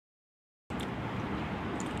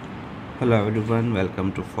Hello everyone,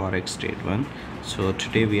 welcome to Forex Trade 1. So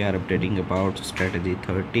today we are updating about strategy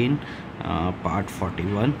 13 part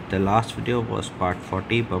 41. The last video was part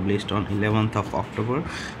 40 published on 11th of October,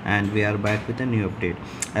 and we are back with a new update.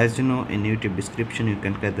 As you know, in YouTube description you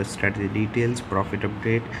can get the strategy details, profit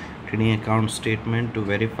update, trading account statement to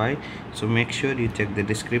verify, so make sure you check the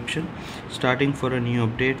description. Starting for a new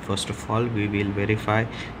update, first of all we will verify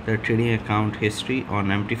the trading account history on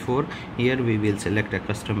MT4. Here we will select a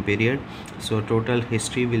custom period, so total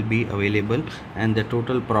history will be available and the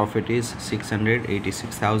total profit is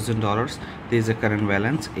 $686,000. This is the current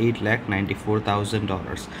balance,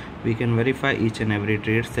 $8,94,000. We can verify each and every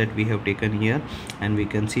trade that we have taken here, and we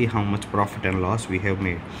can see how much profit and loss we have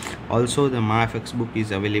made. Also the my FXBook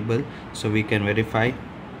is available, so we can verify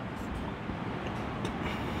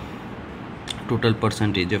total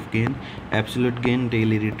percentage of gain, absolute gain,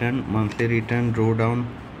 daily return, monthly return, drawdown,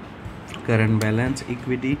 current balance,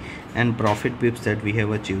 equity and profit pips that we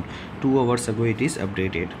have achieved. 2 hours ago it is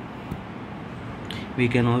updated. We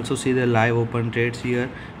can also see the live open trades here,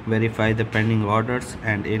 verify the pending orders,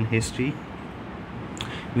 and in history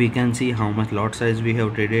we can see how much lot size we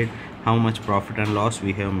have traded, how much profit and loss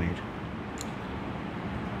we have made.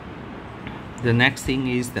 The next thing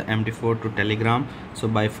is the MT4 to Telegram. So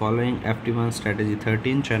by following FT1 strategy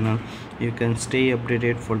 13 channel, you can stay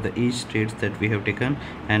updated for the each trades that we have taken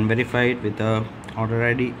and verify it with the order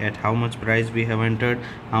ID at how much price we have entered,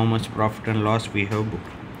 how much profit and loss we have booked.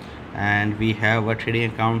 And we have a trading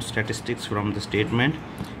account statistics from the statement.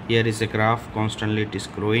 Here is a graph, constantly it is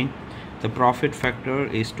growing. The profit factor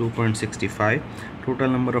is 2.65. Total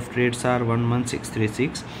number of trades are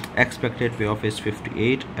 11636. Expected payoff is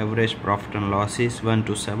 58. Average profit and loss is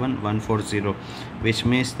 127,140, which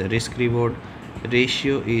means the risk reward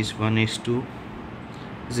ratio is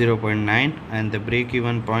 1:0.9, and the break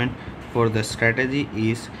even point for the strategy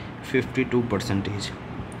is 52%.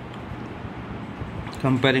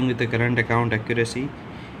 Comparing with the current account accuracy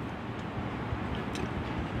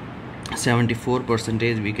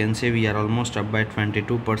 74%, we can say we are almost up by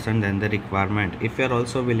 22% than the requirement. If you are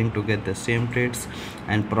also willing to get the same trades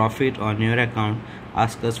and profit on your account,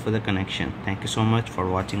 ask us for the connection. Thank you so much for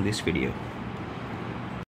watching this video.